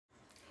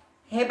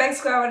Hey Beck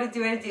Squad, what it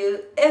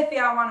do? If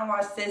y'all want to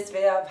watch this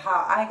video of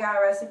how I got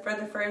arrested for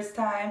the first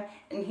time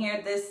and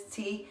hear this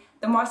tea,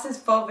 then watch this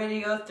full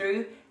video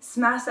through.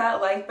 Smash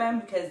that like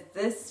button because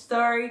this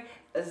story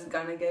is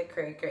gonna get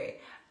cray.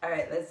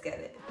 Alright, let's get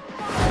it.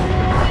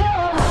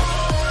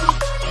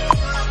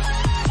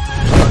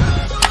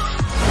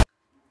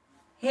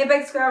 Hey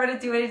Beck Squad, what it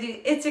do?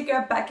 It's your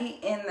girl Becky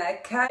in the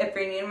cut. If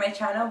you're new to my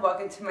channel,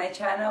 welcome to my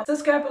channel.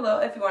 Subscribe below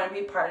if you want to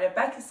be part of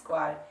Becky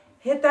Squad.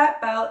 Hit that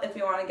bell if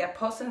you want to get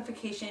post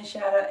notification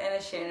shout out and a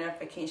share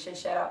notification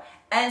shout out.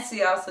 And so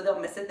you also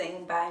don't miss a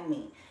thing by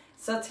me.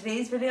 So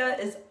today's video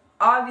is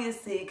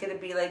obviously going to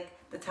be like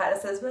the title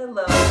says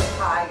below,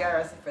 how I got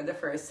arrested for the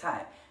first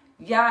time.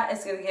 Yeah,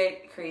 it's going to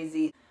get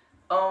crazy.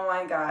 Oh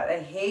my god, I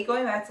hate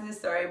going back to this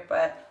story,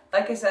 but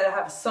like I said, I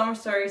have so much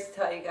stories to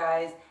tell you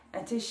guys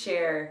and to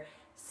share.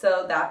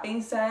 So that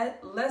being said,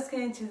 let's get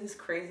into this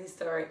crazy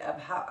story of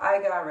how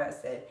I got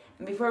arrested.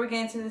 And before we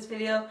get into this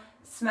video,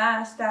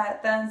 smash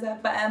that thumbs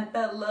up button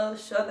below,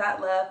 show that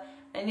love.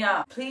 And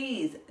y'all,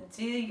 please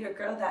do your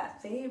girl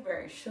that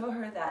favor. Show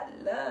her that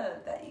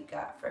love that you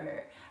got for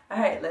her.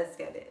 Alright, let's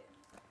get it.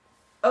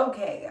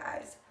 Okay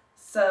guys,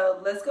 so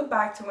let's go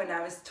back to when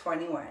I was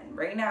 21.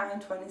 Right now I'm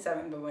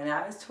 27, but when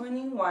I was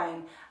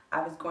 21,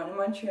 I was going to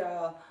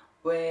Montreal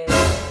with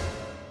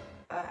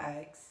an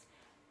ex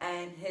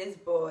and his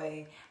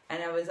boy,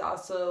 and I was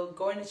also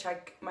going to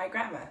check my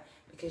grandma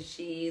because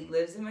she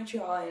lives in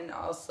Montreal, and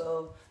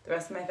also the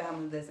rest of my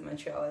family lives in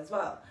Montreal as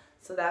well.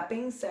 So that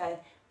being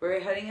said,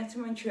 we're heading up to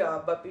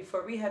Montreal, but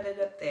before we headed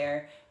up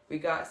there, we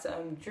got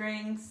some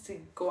drinks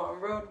to go on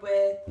road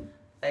with,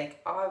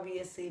 like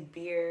obviously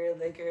beer,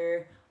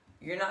 liquor.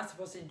 You're not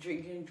supposed to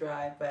drink and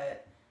drive,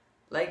 but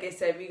like I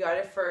said, we got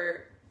it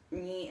for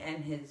me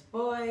and his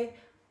boy.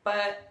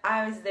 But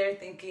I was there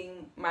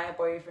thinking my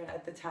boyfriend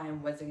at the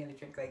time wasn't going to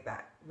drink like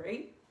that,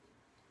 right?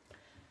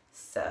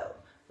 So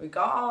we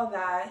got all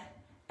that,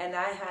 and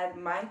I had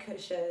my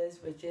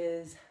kushas, which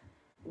is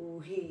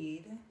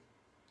weed.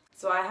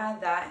 So I had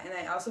that, and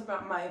I also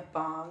brought my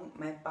bong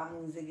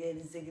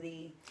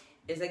ziggity.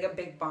 It's like a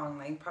big bong,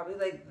 like probably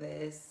like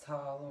this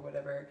tall or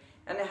whatever.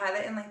 And I had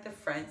it in like the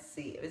front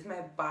seat. It was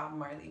my Bob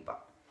Marley bong.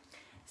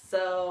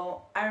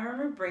 So I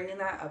remember bringing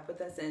that up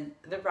with us, and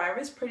the ride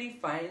was pretty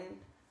fun.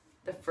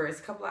 The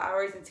first couple of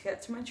hours, and to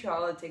get to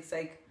Montreal, it takes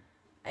like,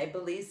 I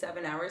believe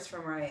 7 hours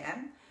from where I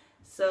am.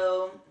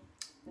 So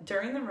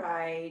during the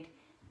ride,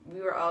 we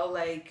were all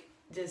like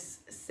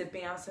just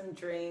sipping out some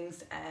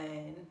drinks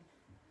and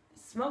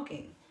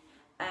smoking.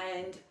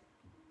 And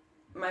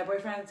my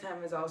boyfriend at the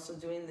time was also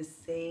doing the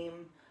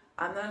same.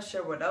 I'm not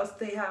sure what else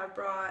they had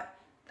brought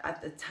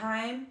at the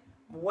time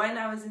when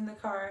I was in the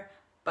car,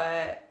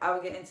 but I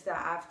will get into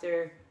that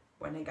after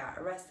when I got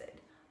arrested.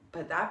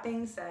 But that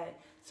being said,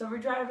 so we're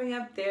driving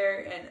up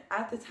there, and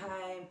at the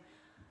time,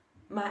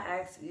 my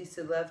ex used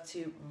to love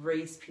to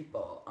race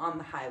people on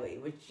the highway,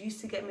 which used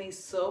to get me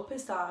so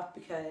pissed off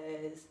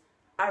because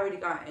I already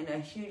got in a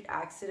huge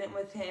accident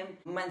with him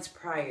months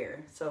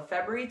prior. So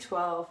February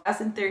 12th,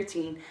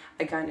 2013,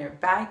 I got in a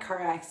bad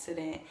car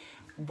accident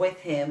with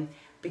him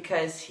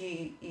because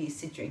he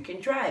used to drink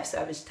and drive. So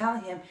I was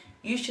telling him,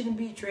 you shouldn't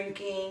be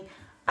drinking.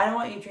 I don't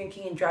want you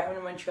drinking and driving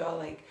to Montreal.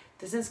 Like,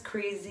 this is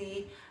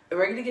crazy.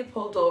 We're gonna get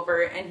pulled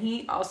over. And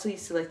he also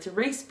used to like to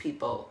race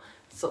people.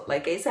 So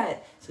like I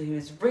said, so he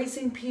was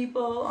racing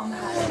people on the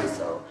highway.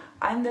 So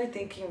I'm there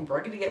thinking,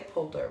 we're gonna get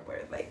pulled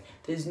over. Like,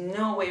 there's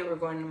no way we're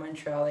going to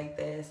Montreal like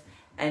this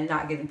and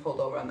not getting pulled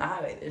over on the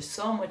highway. There's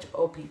so much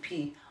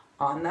OPP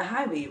on the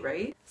highway,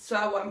 right? So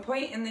at one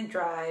point in the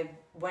drive,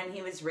 when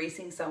he was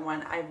racing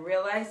someone, I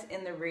realized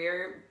in the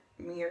rear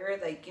mirror,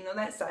 like, you know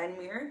that side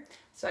mirror?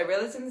 So I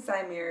realized in the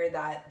side mirror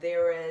that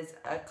there was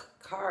a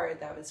car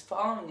that was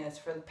following us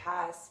for the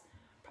past,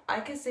 I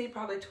could say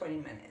probably 20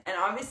 minutes. And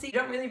obviously you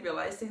don't really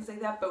realize things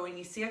like that, but when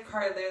you see a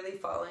car literally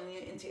following you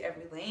into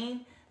every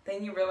lane,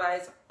 then you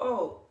realize,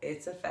 oh,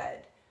 it's a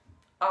Fed,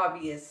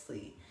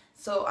 obviously.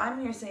 So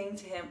I'm here saying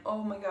to him,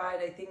 oh my god,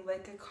 I think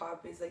like a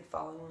cop is like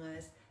following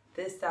us,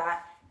 this,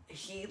 that.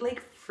 He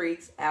like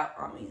freaks out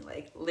on me,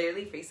 like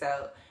literally freaks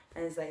out.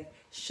 And it's like,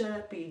 shut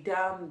up, be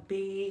dumb,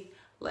 be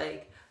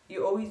like,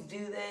 you always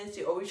do this,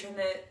 you're always trying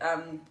to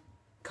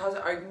cause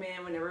an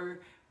argument whenever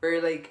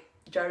we're like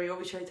driving, you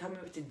always try to tell me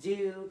what to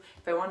do.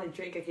 If I want to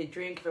drink, I could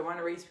drink. If I want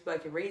to race people, I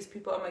could race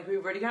people. I'm like,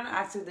 we've already got an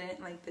accident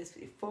like this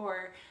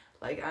before.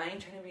 Like, I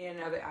ain't trying to be in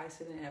another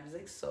accident. I was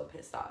like so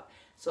pissed off.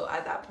 So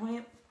at that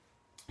point,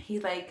 he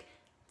like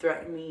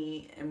threatened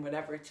me and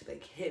whatever to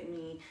like hit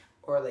me,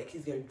 or like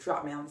he's gonna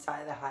drop me on the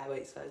side of the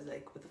highway. So I was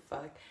like, what the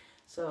fuck?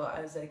 So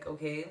I was like,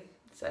 okay.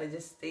 So I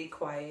just stayed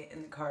quiet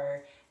in the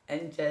car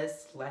and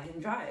just let him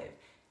drive.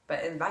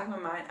 But in the back of my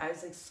mind, I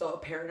was like so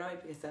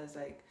paranoid because I was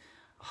like,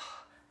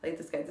 oh, like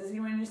this guy doesn't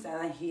even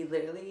understand that he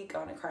literally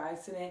got in a car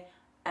accident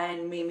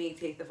and made me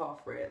take the fall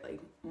for it like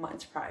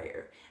months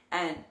prior.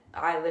 And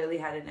I literally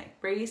had a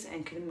neck brace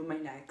and couldn't move my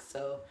neck.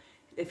 So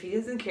if he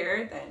doesn't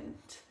care, then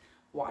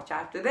watch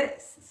after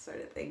this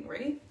sort of thing,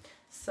 right?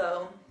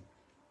 So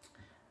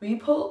we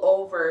pull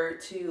over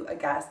to a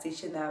gas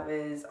station that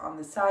was on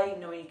the side.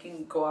 You know, you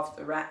can go off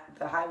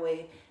the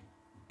highway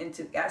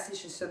into the gas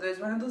station. So there's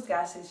one of those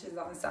gas stations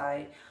on the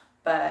side.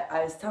 But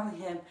I was telling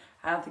him,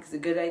 I don't think it's a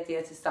good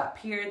idea to stop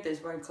here.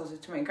 There's one closer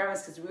to my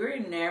grandma's, because we were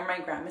near my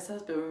grandma's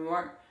house, but we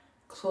weren't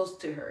close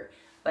to her.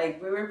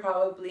 Like, we were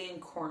probably in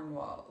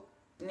Cornwall,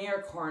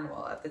 near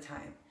Cornwall at the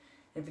time.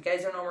 If you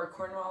guys don't know where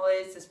Cornwall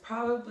is, it's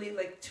probably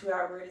like 2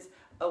 hours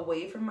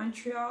away from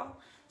Montreal.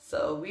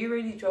 So we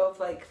already drove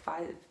like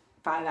five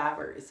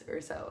hours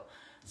or so.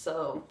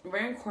 So we're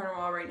in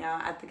Cornwall right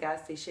now at the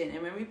gas station.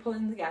 And when we pull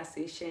in the gas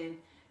station,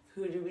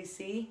 who do we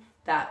see?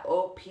 That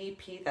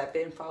OPP that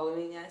been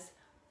following us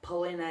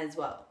pull in as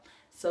well.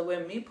 So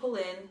when we pull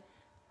in,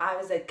 I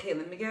was like, okay,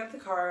 let me get out the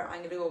car. I'm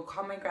going to go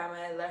call my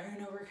grandma, let her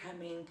know we're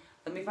coming.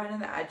 Let me find out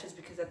the address,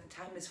 because at the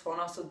time his phone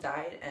also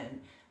died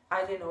and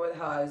I didn't know where the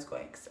hell I was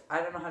going. Cause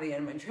I don't know how to get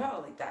in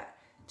Montreal like that.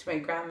 To my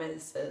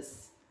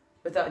grandma's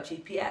without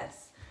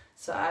GPS.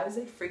 So I was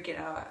like freaking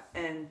out.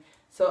 And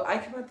so I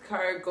come out the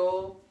car,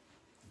 go,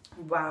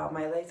 wow,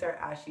 my legs are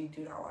ashy.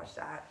 Do not watch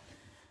that.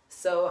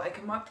 So I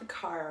come out the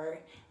car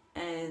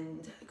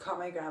and call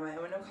my grandma.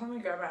 And when I call my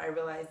grandma, I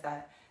realize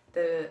that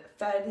the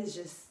Fed is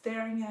just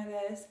staring at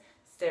us,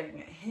 staring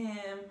at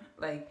him.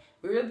 Like,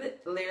 we were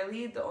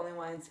literally the only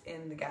ones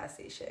in the gas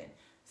station.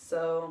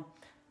 So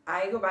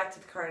I go back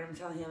to the car and I'm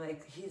telling him,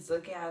 like, he's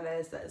looking at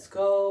us, let's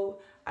go.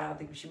 I don't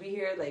think we should be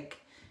here. Like,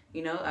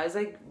 you know, I was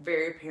like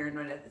very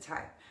paranoid at the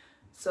time.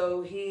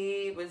 So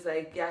he was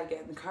like, yeah,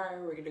 get in the car,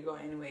 we're gonna go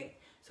anyway.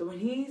 So when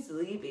he's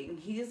leaving,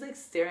 he's like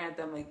staring at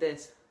them like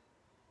this.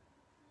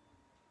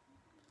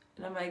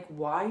 And I'm like,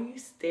 why are you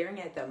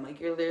staring at them? Like,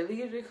 you're literally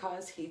going to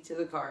cause heat to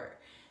the car.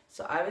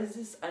 So I was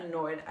just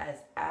annoyed as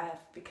F,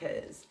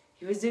 because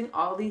he was doing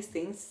all these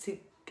things to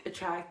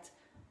attract,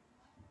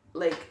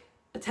 like,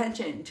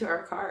 attention to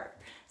our car.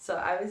 So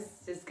I was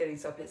just getting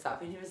so pissed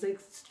off. And he was, like,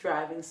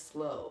 driving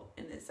slow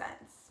in a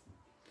sense.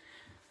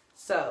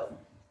 So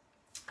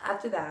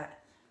after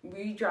that,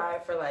 we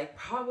drive for, like,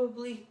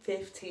 probably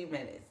 15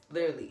 minutes.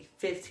 Literally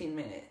 15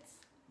 minutes.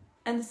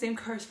 And the same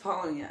car is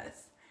following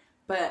us.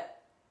 But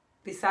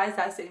besides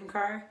that same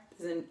car,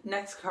 there's a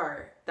next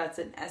car that's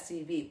an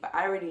SUV, but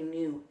I already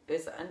knew it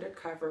was an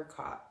undercover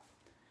cop,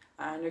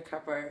 an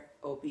undercover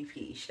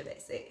OPP, should I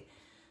say.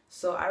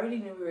 So I already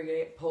knew we were going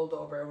to get pulled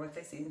over once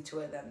I seen two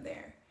of them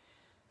there.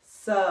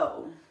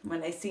 So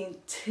when I seen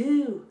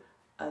two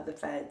of the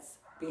feds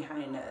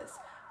behind us,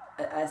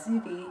 an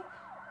SUV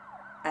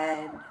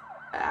and an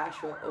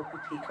actual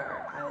OPP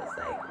car, I was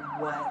like,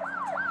 what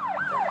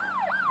the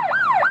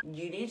heck?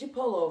 You need to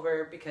pull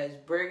over, because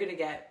we're gonna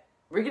get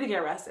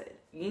arrested.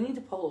 You need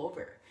to pull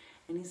over.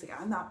 And he's like,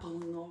 I'm not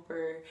pulling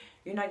over.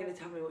 You're not going to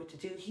tell me what to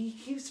do. He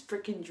keeps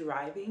freaking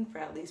driving for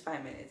at least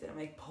 5 minutes. And I'm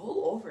like,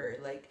 pull over.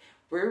 Like,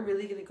 we're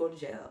really going to go to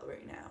jail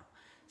right now.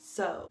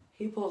 So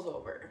he pulls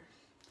over.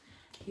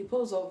 He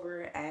pulls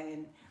over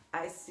and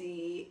I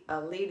see a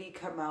lady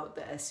come out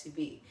the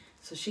SUV.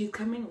 So she's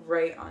coming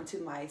right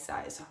onto my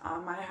side. So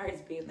my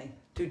heart's being like,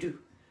 do-do,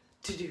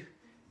 do-do,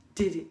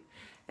 do-do.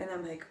 And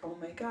I'm like, oh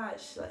my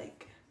gosh,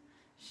 like,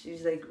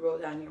 she's like, roll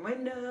down your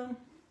window.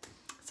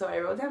 So I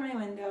roll down my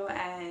window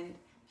and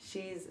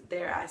she's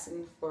there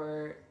asking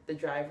for the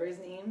driver's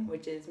name,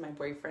 which is my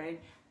boyfriend,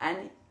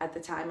 and at the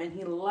time, and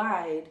he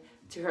lied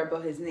to her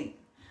about his name.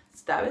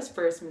 So that was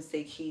first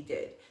mistake he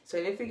did. So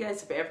if you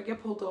guys, if you ever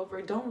get pulled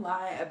over, don't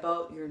lie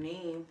about your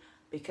name,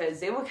 because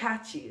they will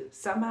catch you.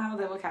 Somehow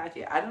they will catch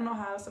you. I don't know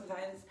how,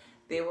 sometimes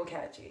they will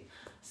catch you.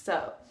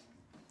 So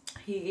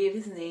he gave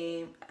his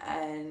name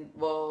and,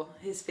 well,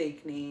 his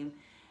fake name,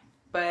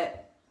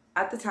 but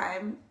at the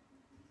time,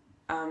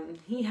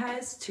 he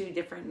has two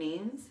different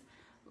names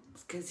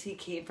because he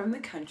came from the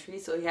country.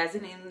 So he has a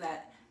name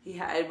that he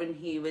had when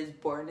he was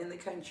born in the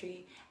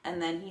country,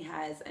 and then he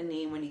has a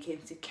name when he came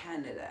to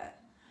Canada.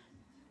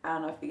 I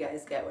don't know if you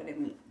guys get what I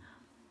mean.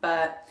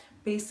 But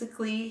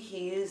basically,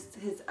 he used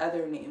his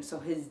other name, so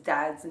his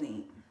dad's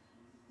name.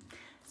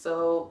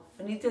 So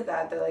when he did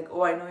that, they're like,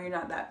 oh, I know you're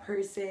not that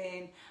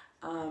person.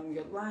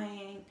 You're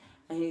lying.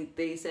 And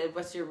they said,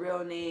 what's your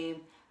real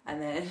name?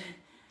 And then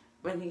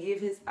when he gave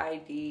his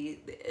ID,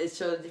 it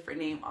showed a different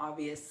name,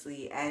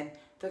 obviously. And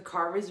the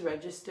car was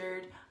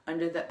registered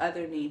under the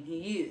other name he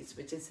used,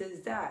 which is his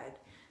dad.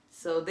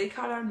 So they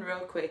caught on real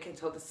quick and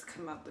told us to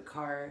come out the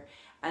car.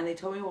 And they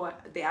told me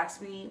they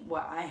asked me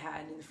what I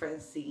had in the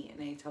front seat.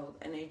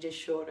 And I just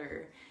showed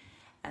her.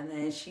 And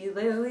then she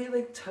literally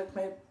like took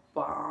my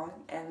bong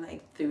and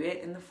like threw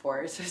it in the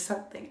forest or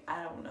something.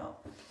 I don't know.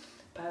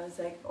 But I was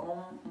like,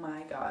 oh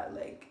my God,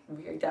 like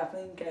we are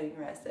definitely getting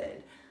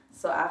arrested.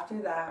 So after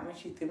that, when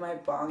she threw my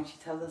bong, she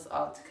tells us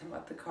all to come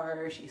out the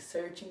car. She's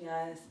searching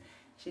us.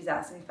 She's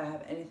asking if I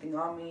have anything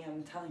on me.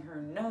 I'm telling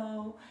her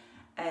no.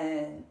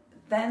 And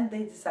then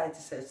they decide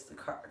to search the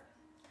car.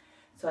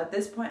 So at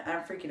this point,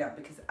 I'm freaking out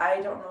because I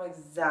don't know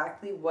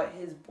exactly what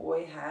his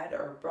boy had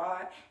or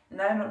brought.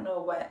 And I don't know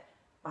what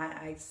my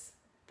ex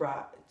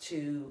brought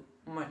to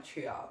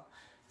Montreal.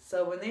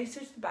 So when they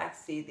searched the back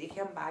seat, they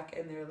come back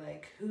and they're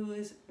like,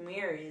 whose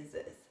mirror is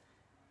this?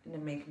 And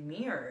I'm like,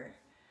 mirror?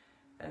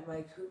 And I'm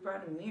like, who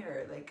brought a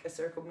mirror? Like a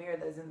circle mirror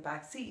that's in the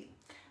back seat.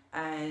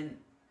 And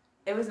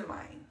it wasn't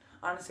mine.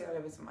 Honestly,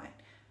 it wasn't mine.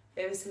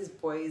 It was his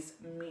boy's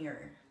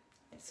mirror.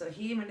 So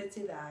he admitted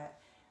to that.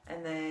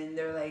 And then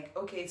they're like,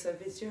 okay, so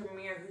if it's your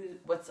mirror,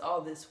 what's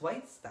all this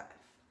white stuff?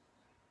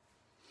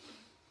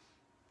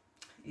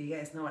 You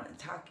guys know what I'm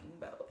talking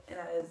about. And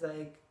I was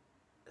like,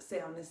 say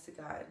honest to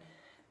God.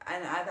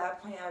 And at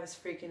that point, I was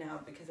freaking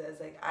out because I was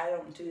like, I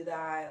don't do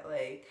that.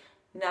 Like,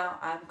 now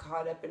I'm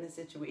caught up in a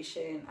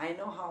situation. I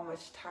know how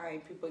much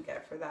time people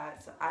get for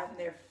that. So I'm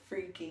there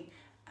freaking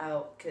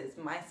out because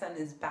my son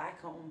is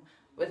back home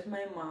with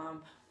my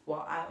mom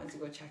while I went to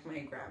go check my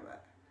grandma.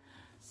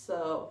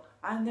 So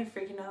I'm there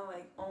freaking out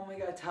like, oh my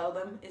God, tell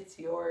them it's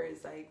yours.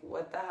 Like,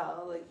 what the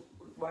hell? Like,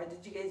 why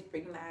did you guys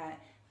bring that?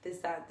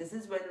 This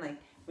is when, like,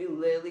 we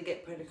literally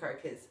get put in a car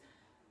because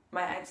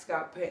my ex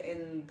got put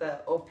in the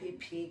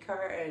OPP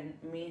car and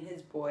me and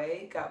his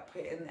boy got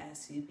put in the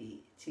SUV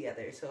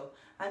together. So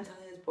I'm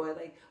telling his boy,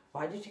 like,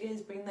 why did you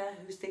guys bring that?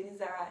 Whose thing is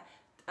that?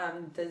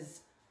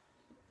 Does,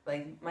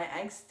 like, my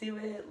ex do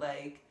it?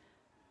 Like,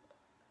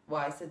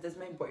 well, I said, does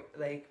my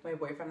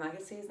boyfriend, I'm not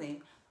gonna say his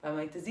name, but I'm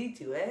like, does he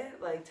do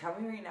it? Like, tell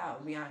me right now,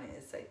 be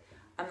honest. Like,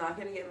 I'm not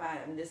gonna get mad,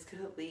 I'm just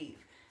gonna leave.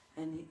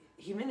 And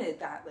he admitted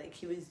that, like,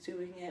 he was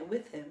doing it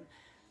with him.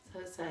 So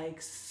I was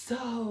like,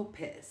 so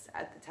pissed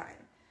at the time.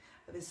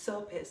 I was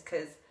so pissed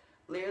because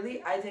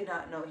literally I did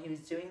not know he was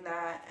doing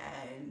that,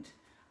 and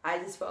I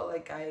just felt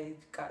like I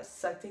got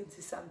sucked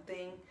into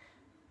something,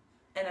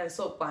 and I was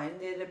so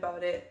blinded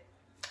about it,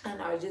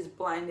 and I was just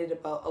blinded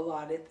about a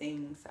lot of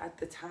things at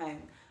the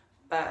time.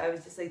 But I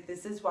was just like,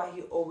 this is why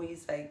he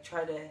always, like,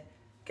 try to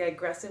get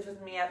aggressive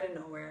with me out of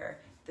nowhere.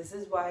 This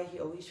is why he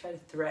always tried to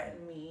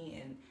threaten me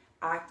and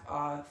act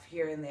off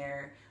here and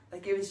there.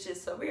 Like, it was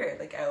just so weird.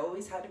 Like, I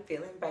always had a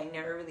feeling, but I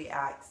never really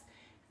asked.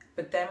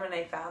 But then when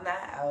I found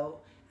that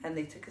out and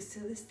they took us to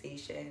the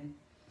station,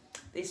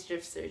 they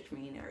strip searched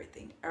me and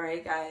everything.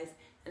 Alright, guys?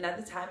 And at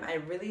the time, I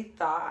really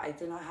thought I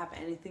did not have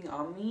anything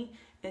on me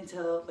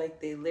until, like,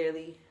 they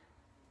literally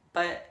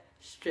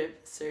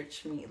strip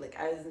searched me. Like,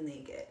 I was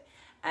naked.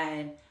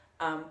 And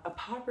a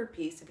popper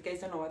piece, if you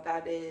guys don't know what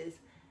that is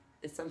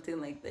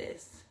something like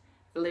this.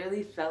 It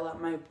literally fell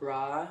out my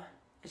bra.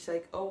 She's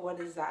like, oh, what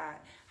is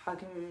that? How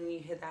can you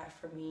hid that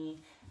from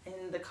me?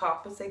 And the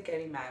cop was, like,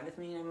 getting mad with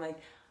me. And I'm like,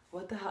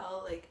 what the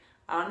hell? Like,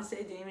 honestly,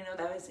 I didn't even know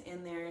that was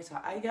in there. So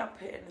I got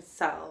put in a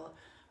cell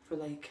for,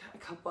 like, a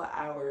couple of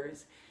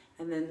hours.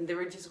 And then they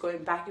were just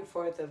going back and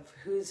forth of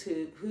who's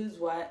who, who's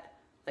what,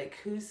 like,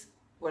 who's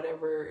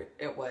whatever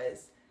it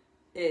was,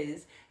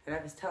 is. And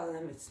I was telling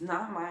them, it's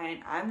not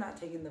mine. I'm not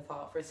taking the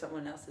fault for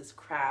someone else's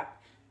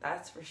crap.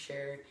 That's for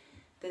sure.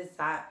 This,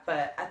 that.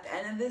 But at the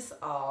end of this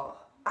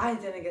all, I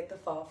didn't get the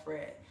fault for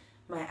it.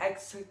 My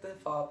ex took the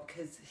fault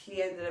because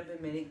he ended up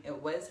admitting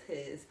it was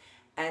his.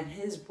 And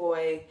his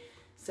boy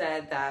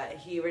said that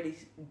he already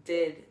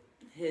did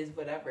his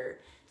whatever.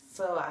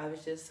 So I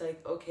was just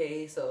like,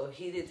 okay, so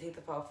he did take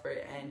the fault for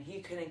it. And he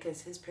couldn't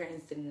because his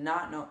parents did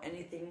not know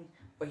anything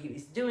what he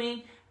was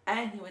doing.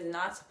 And he was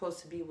not supposed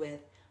to be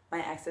with my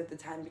ex at the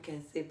time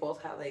because they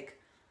both had, like,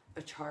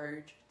 a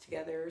charge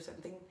together or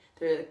something.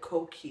 They're, like,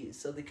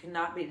 co-accused, so they could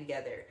not be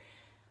together.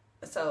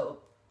 So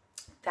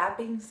that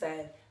being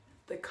said,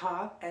 the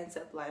cop ends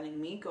up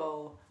letting me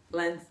go,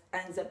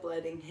 ends up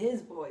letting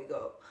his boy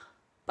go.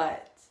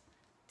 But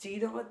do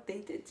you know what they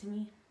did to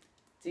me?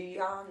 Do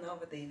y'all know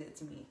what they did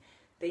to me?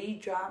 They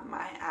dropped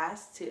my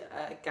ass to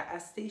a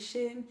gas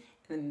station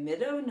in the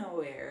middle of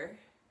nowhere,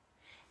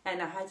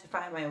 and I had to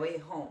find my way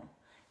home.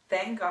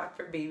 Thank God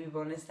for baby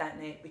bonus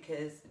that night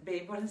because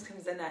baby bonus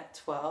comes in at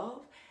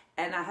 12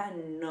 and I had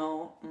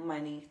no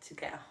money to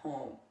get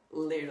home,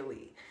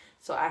 literally.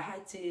 So I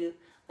had to,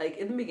 like,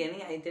 in the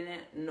beginning, I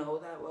didn't know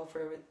that well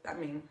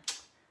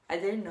I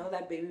didn't know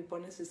that baby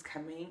bonus was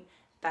coming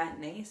that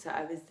night. So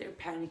I was there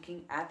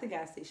panicking at the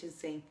gas station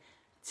saying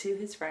to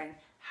his friend,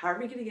 how are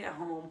we going to get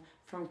home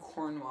from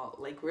Cornwall?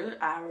 Like, we're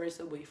hours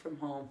away from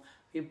home.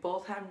 We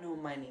both have no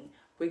money.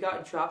 We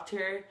got dropped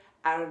here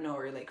out of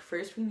nowhere. Like,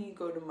 first we need to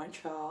go to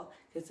Montreal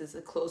because it's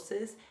the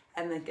closest,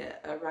 and then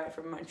get a ride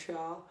from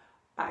Montreal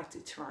back to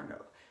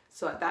Toronto.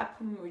 So at that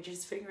point, we were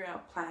just figuring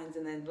out plans,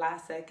 and then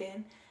last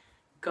second,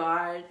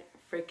 God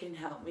freaking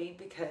helped me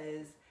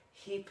because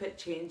he put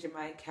change in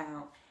my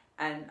account,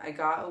 and I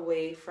got a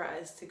way for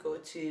us to go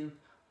to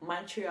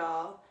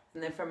Montreal,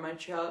 and then from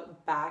Montreal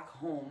back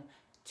home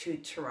to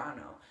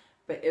Toronto.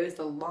 But it was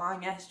a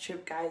long ass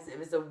trip, guys. It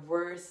was the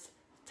worst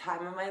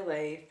time of my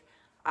life.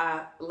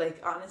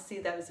 Like, honestly,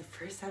 that was the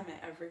first time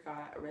I ever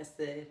got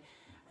arrested.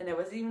 And I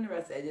wasn't even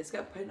arrested. I just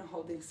got put in a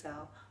holding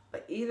cell.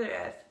 But either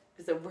it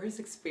was the worst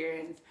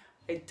experience.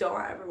 I don't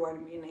ever want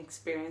to be in an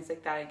experience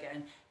like that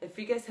again. If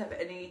you guys have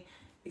any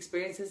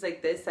experiences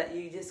like this, that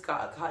you just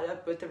got caught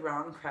up with the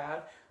wrong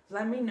crowd,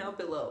 let me know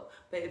below.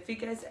 But if you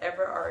guys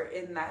ever are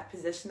in that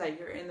position that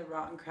you're in the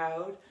wrong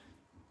crowd,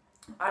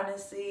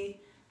 honestly,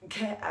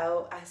 get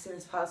out as soon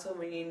as possible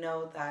when you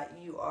know that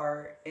you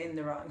are in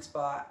the wrong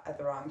spot at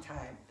the wrong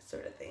time,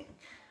 sort of thing.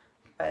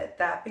 But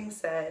that being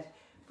said,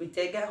 we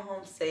did get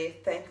home safe.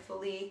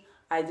 Thankfully,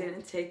 I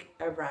didn't take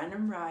a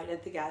random ride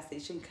at the gas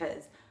station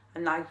because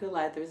I'm not gonna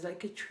lie, there was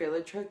like a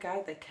trailer truck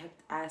guy that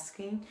kept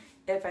asking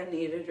if I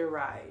needed a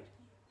ride.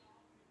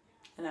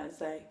 And I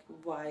was like,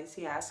 why is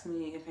he asking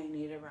me if I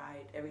need a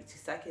ride every 2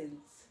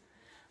 seconds?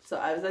 So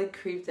I was like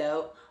creeped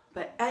out.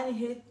 But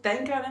anywho,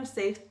 thank God I'm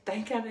safe.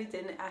 Thank God I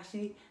didn't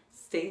actually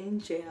stay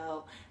in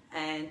jail.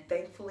 And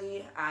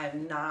thankfully,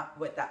 I'm not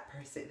with that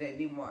person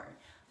anymore.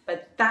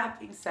 But that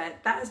being said,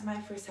 that is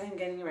my first time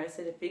getting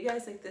arrested. If you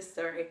guys like this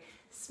story,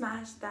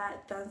 smash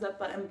that thumbs up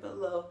button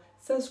below.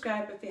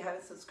 Subscribe if you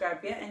haven't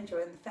subscribed yet and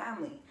join the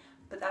family.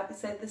 But that being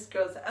said, this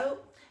girl's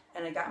out.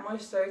 And I got more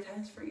story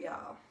times for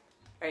y'all.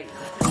 Alright.